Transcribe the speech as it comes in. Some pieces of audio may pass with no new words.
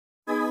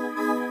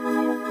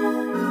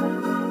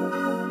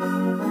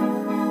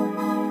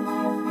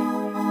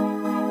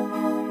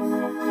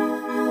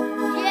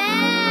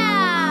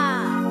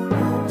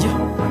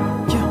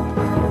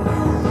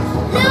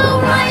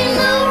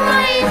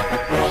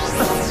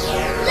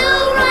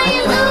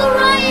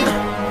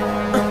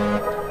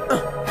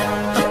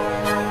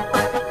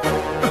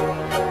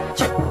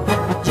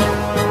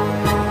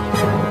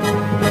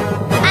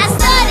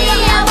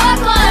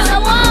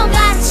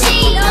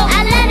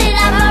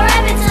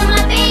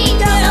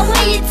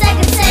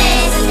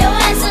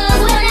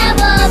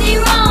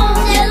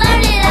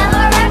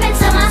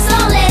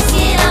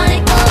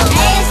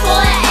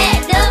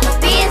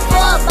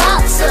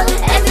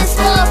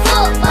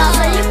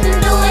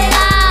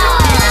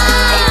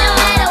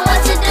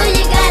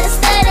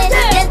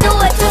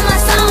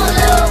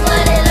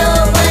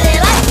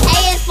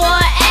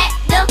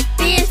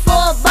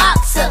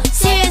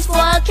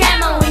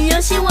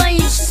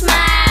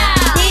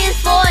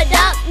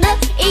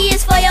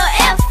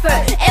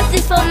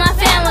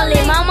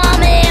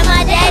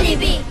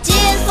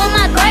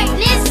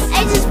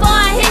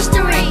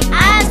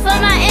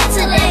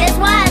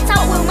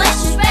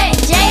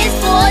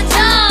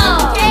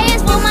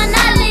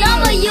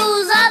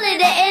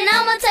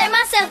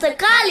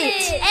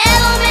college.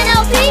 L, M, N,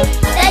 O, P,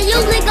 they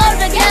usually go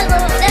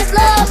together. That's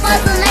love,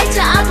 mother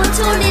nature,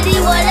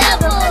 opportunity,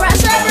 whatever.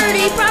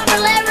 Prosperity,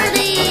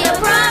 popularity,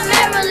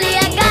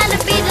 primarily, I gotta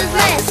be the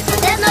best.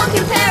 There's no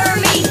comparing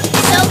me.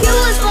 So Q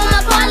is for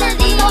my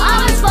quality,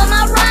 R is for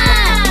my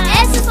rhyme,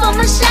 S is for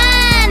my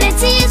shine, and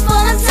T is for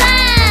my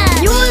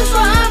time. U is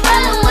for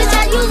umbrella, which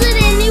I use it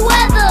any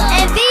weather.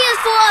 And V is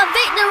for a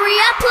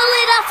victory, I pull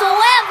it off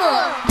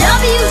forever.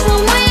 W is for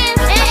win,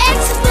 and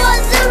X is for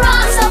zero.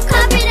 So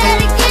copy that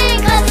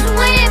again, cause it's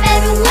win,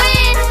 baby,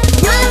 win.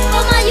 U is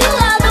for my U,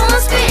 although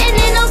I'm spitting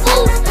in a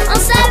booth. I'm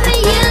 7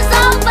 years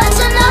old, but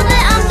you know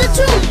that I'm the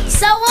truth.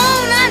 So I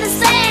don't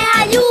understand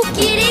how you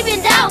can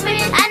even doubt me.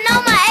 I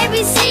know my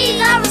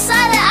ABCs, I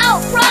recited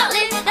out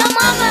properly. No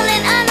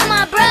mumbling under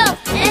my breath.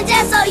 And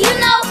just so you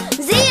know,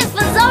 Z is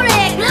for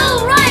Zodiac,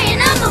 Lil Ryan,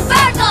 I'm a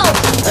Virgo.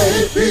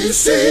 A, B,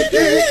 C, D,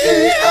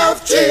 E,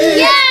 F, G,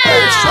 H,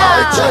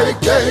 I, J,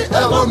 K,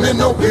 L, M,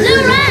 N, O, P,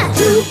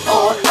 Q,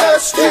 R,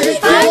 S, T,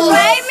 U,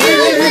 V,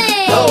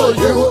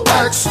 W,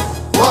 X,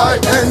 Y,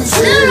 and Z.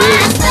 I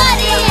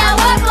study, I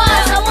work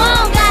hard, so I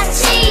don't got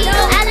cheat. I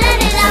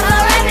learned it off of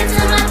rapping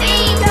to my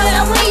feet.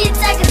 So when you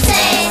take a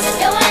test,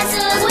 your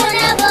answers will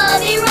never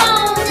be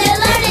wrong. You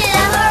learn it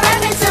off of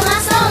rapping to my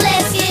soul.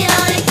 Let's get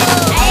on it, go.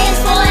 A is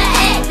for an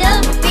actor,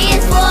 B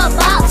is for a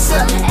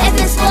boxer, F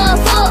is for a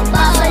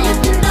footballer. You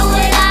can do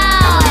it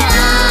all. It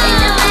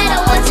no matter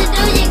what you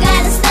do, you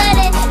gotta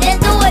study. Then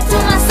do it to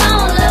my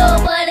song,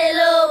 little buddy,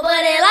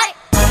 like.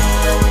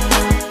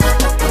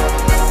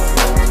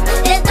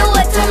 Then do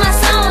it to my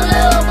song,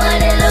 little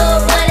buddy,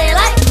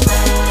 like.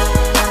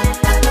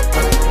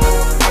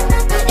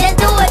 Then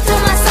do it to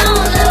my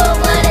song, little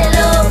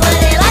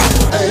buddy, like.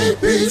 A,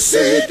 B, C,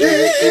 D,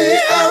 E,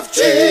 F, G,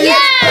 H,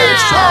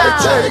 I,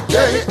 J, K,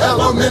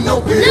 L, M, N,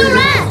 O, P,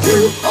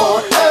 Q,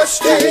 R, S,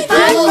 T,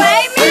 U,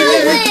 V,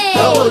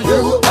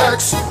 W,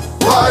 X,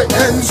 Y,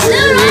 and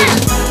Z.